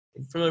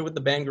You familiar with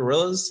the band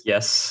Gorillaz?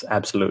 Yes,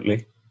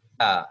 absolutely.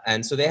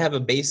 And so they have a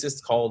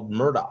bassist called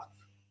Murdoch.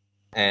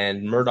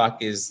 And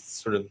Murdoch is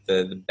sort of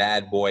the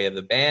bad boy of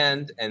the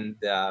band. And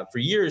for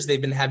years, they've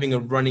been having a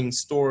running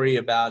story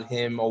about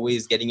him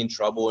always getting in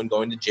trouble and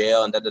going to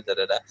jail and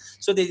da-da-da-da-da.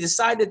 So they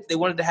decided they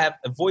wanted to have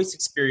a voice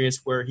experience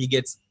where he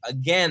gets,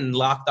 again,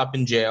 locked up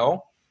in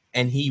jail.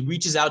 And he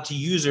reaches out to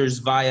users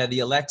via the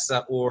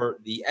Alexa or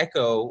the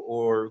Echo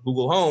or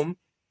Google Home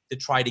to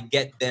try to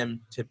get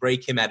them to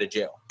break him out of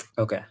jail.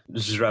 Okay.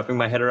 Just wrapping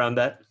my head around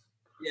that.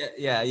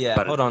 Yeah.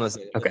 But hold on a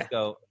second. Okay. Let's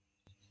go.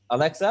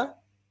 Alexa,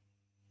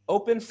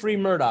 open Free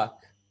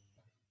Murdoch.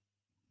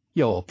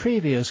 Your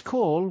previous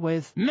call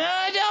with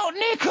Murdoch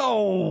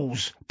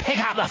Nichols! Pick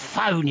up the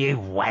phone, you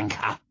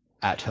wanker!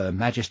 at Her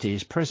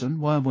Majesty's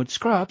Prison, Wormwood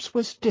Scrubs,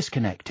 was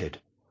disconnected.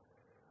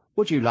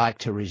 Would you like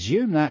to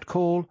resume that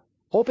call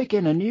or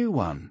begin a new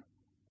one?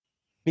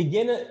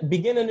 Begin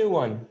a new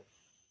one.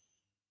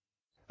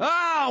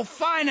 Oh,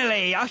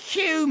 finally, a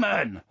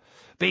human!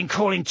 Been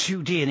calling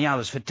 2D and the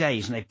others for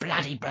days and they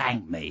bloody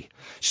blanked me.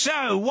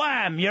 So,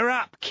 wham, you're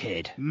up,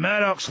 kid.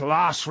 Murdoch's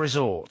last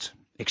resort.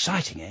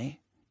 Exciting, eh?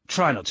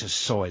 Try not to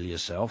soil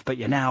yourself, but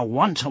you're now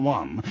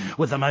one-to-one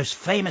with the most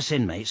famous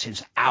inmate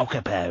since Al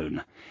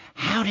Capone.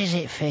 How does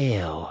it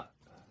feel?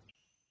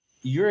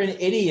 You're an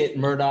idiot,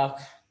 Murdoch.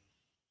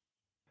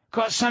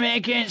 Got something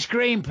against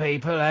green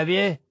people, have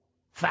you?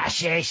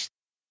 Fascist.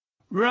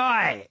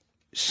 Right.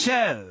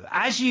 So,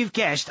 as you've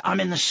guessed,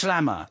 I'm in the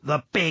Slammer,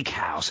 the big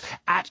house,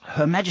 at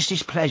Her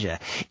Majesty's pleasure.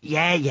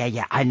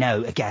 Yeah, I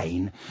know,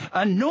 again.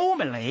 And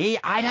normally,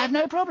 I'd have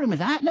no problem with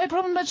that, no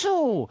problem at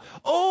all.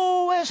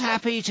 Always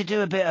happy to do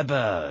a bit of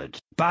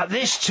bird. But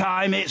this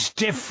time it's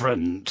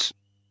different.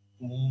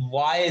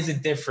 Why is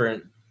it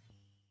different?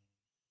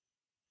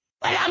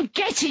 Well, I'm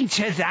getting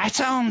to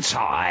that, aren't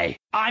I?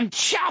 I'm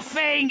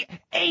chuffing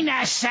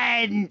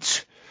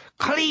innocent.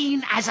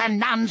 Clean as a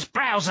nun's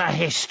browser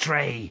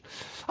history.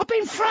 I've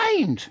been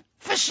framed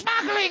for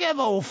smuggling of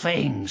all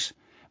things.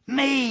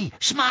 Me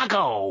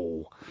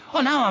smuggle.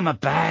 I know I'm a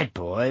bad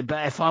boy,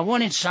 but if I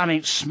wanted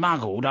something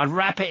smuggled, I'd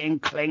wrap it in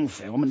cling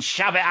film and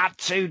shove it up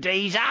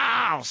 2D's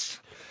arse.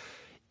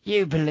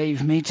 You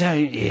believe me,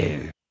 don't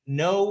you?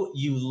 No,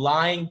 you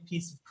lying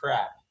piece of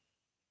crap.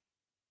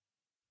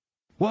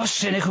 What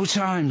cynical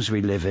times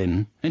we live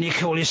in, and you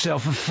call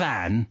yourself a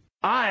fan?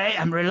 I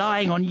am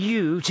relying on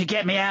you to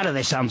get me out of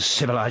this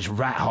uncivilized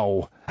rat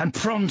hole. And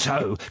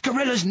pronto.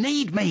 Gorillaz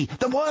need me.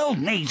 The world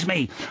needs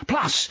me.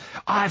 Plus,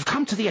 I've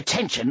come to the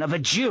attention of a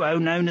duo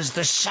known as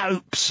the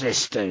Soap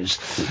Sisters.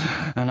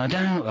 And I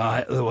don't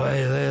like the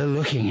way they're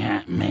looking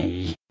at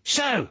me.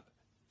 So,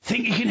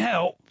 think you can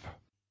help?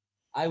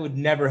 I would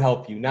never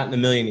help you. Not in a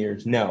million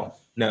years. No,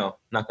 not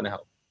going to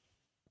help.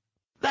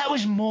 That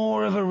was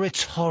more of a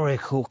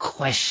rhetorical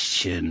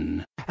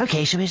question.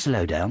 Okay, so here's the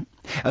lowdown.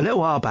 A little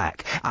while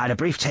back, I had a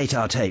brief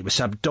tete-a-tete with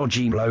some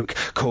dodgy bloke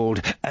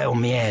called El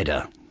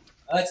Mierda.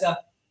 Alexa,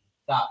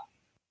 stop.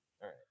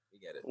 All right, we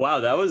get it. Wow,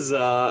 that was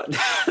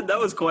that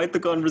was quite the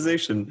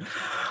conversation.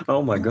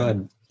 Oh my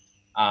God.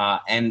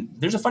 And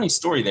there's a funny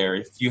story there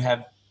if you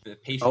have the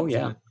patience. Oh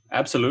yeah,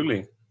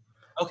 absolutely.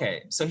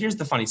 Okay, so here's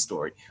the funny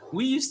story.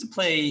 We used to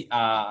play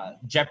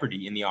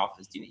Jeopardy in the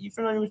office. You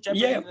familiar with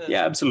Jeopardy?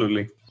 Yeah,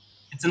 absolutely.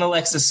 It's an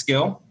Alexa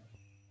skill.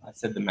 I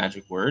said the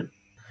magic word.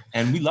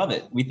 And we love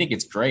it. We think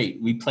it's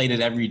great. We played it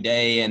every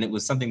day, and it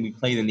was something we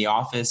played in the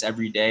office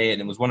every day,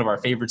 and it was one of our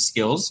favorite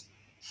skills.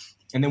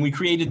 And then we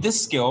created this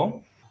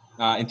skill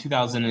in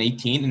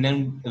 2018, and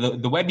then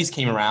the Webbies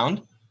came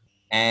around,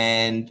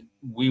 and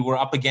we were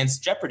up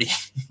against Jeopardy.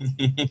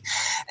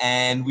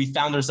 And we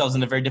found ourselves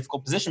in a very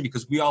difficult position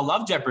because we all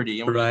love Jeopardy.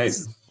 And right.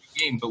 This is a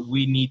game, but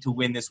we need to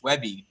win this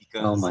Webby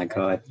because oh my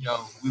God.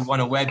 We won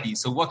a Webby.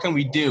 So what can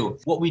we do?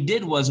 What we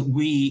did was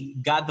we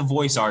got the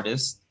voice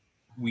artist.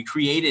 We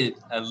created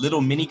a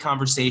little mini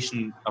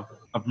conversation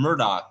of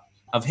Murdoch,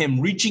 of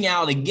him reaching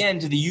out again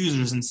to the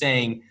users and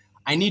saying,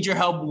 I need your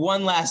help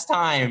one last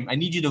time. I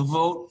need you to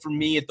vote for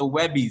me at the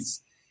Webbies.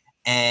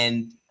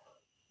 And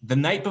the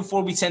night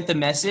before we sent the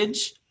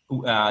message,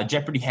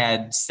 Jeopardy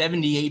had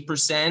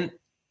 78%.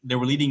 They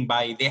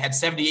had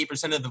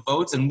 78% of the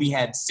votes, and we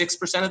had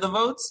 6% of the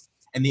votes.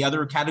 And the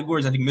other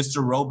categories, I think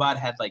Mr. Robot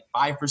had like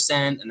 5%,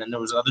 and then there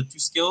was other two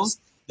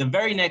skills. The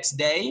very next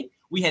day,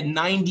 we had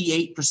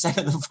 98%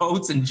 of the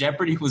votes, and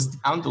Jeopardy was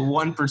down to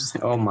 1%.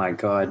 Oh, my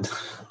God.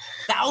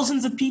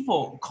 Thousands of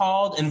people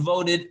called and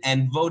voted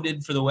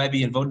for the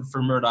Webby and voted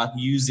for Murdoch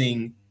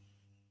using,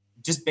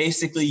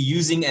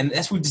 and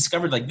that's what we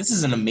discovered, like, this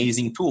is an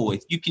amazing tool.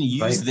 If you can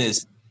use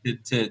this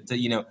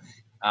to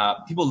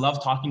people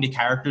love talking to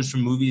characters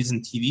from movies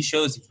and TV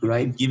shows. If you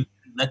can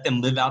let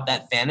them live out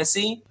that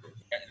fantasy,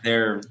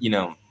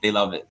 they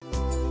love it.